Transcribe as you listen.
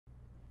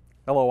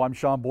Hello, I'm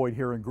Sean Boyd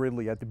here in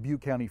Gridley at the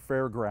Butte County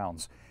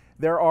Fairgrounds.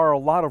 There are a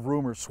lot of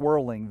rumors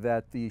swirling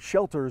that the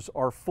shelters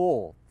are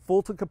full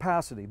to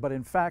capacity, but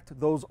in fact,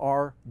 those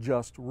are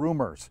just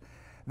rumors.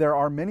 There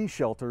are many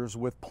shelters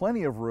with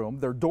plenty of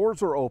room. Their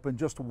doors are open,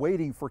 just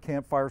waiting for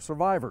campfire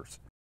survivors.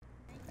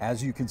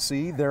 As you can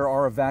see, there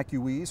are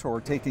evacuees who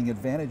are taking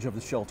advantage of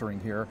the sheltering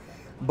here,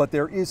 but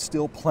there is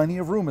still plenty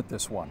of room at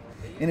this one.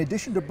 In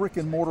addition to brick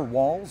and mortar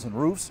walls and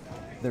roofs,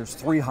 there's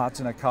 3 hots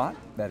and a cot,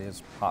 that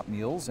is hot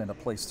meals and a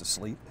place to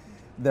sleep.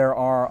 There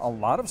are a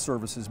lot of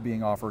services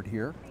being offered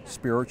here: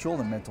 spiritual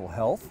and mental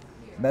health,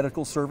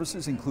 medical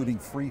services including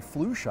free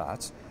flu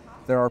shots.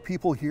 There are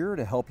people here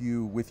to help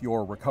you with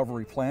your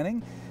recovery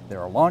planning.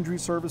 There are laundry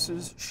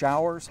services,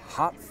 showers,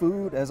 hot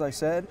food, as I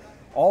said,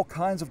 all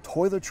kinds of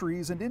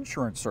toiletries and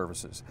insurance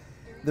services.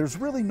 There's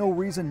really no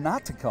reason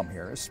not to come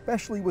here,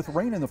 especially with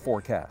rain in the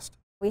forecast.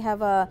 We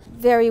have a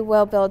very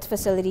well-built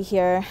facility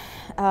here.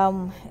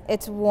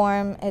 It's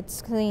warm,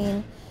 it's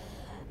clean,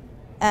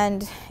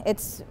 and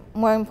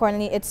more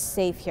importantly, it's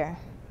safe here.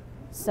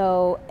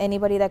 So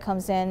anybody that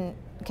comes in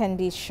can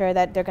be sure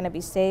that they're going to be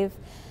safe,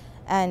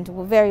 and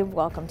we're very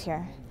welcomed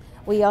here.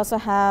 We also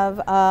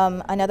have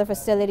another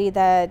facility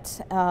that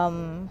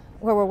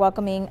where we're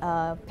welcoming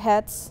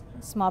pets,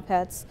 small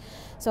pets.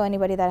 So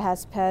anybody that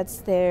has pets,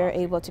 they're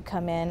able to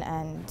come in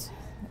and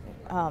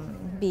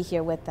be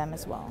here with them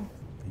as well.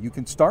 You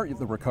can start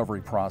the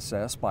recovery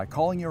process by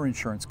calling your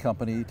insurance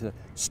company to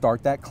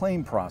start that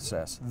claim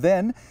process.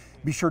 Then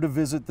be sure to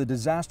visit the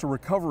Disaster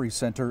Recovery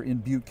Center in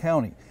Butte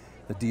County.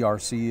 The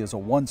DRC is a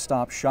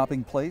one-stop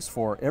shopping place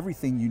for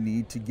everything you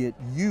need to get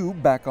you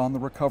back on the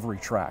recovery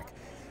track.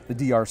 The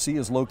DRC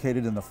is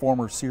located in the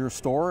former Sears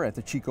store at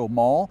the Chico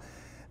Mall.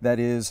 That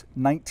is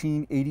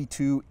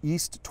 1982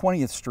 East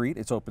 20th Street.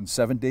 It's open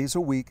 7 days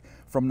a week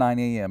from 9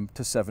 a.m.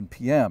 to 7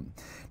 p.m.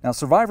 Now,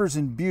 survivors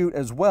in Butte,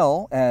 as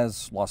well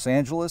as Los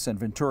Angeles and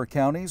Ventura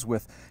counties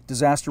with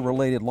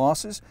disaster-related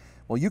losses,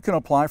 well, you can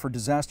apply for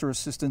disaster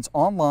assistance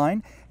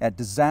online at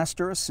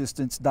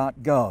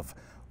DisasterAssistance.gov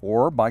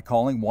or by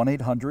calling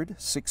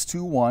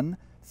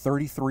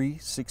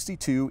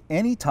 1-800-621-3362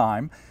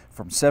 anytime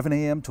from 7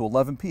 a.m. to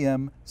 11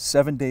 p.m.,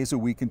 7 days a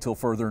week until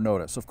further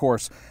notice. Of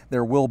course,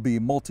 there will be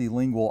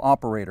multilingual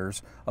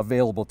operators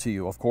available to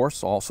you. Of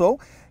course, also,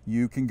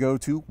 you can go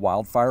to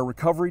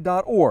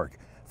wildfirerecovery.org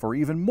for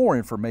even more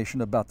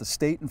information about the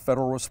state and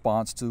federal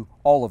response to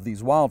all of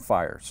these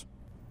wildfires.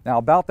 Now,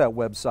 about that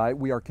website,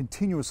 we are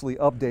continuously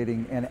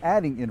updating and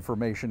adding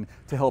information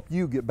to help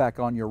you get back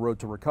on your road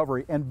to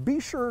recovery. And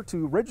be sure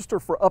to register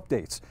for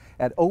updates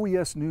at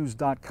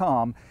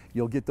oesnews.com.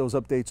 You'll get those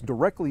updates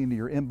directly into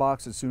your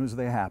inbox as soon as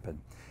they happen.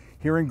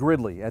 Here in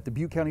Gridley at the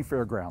Butte County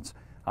Fairgrounds,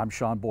 I'm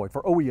Sean Boyd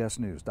for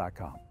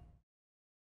oesnews.com.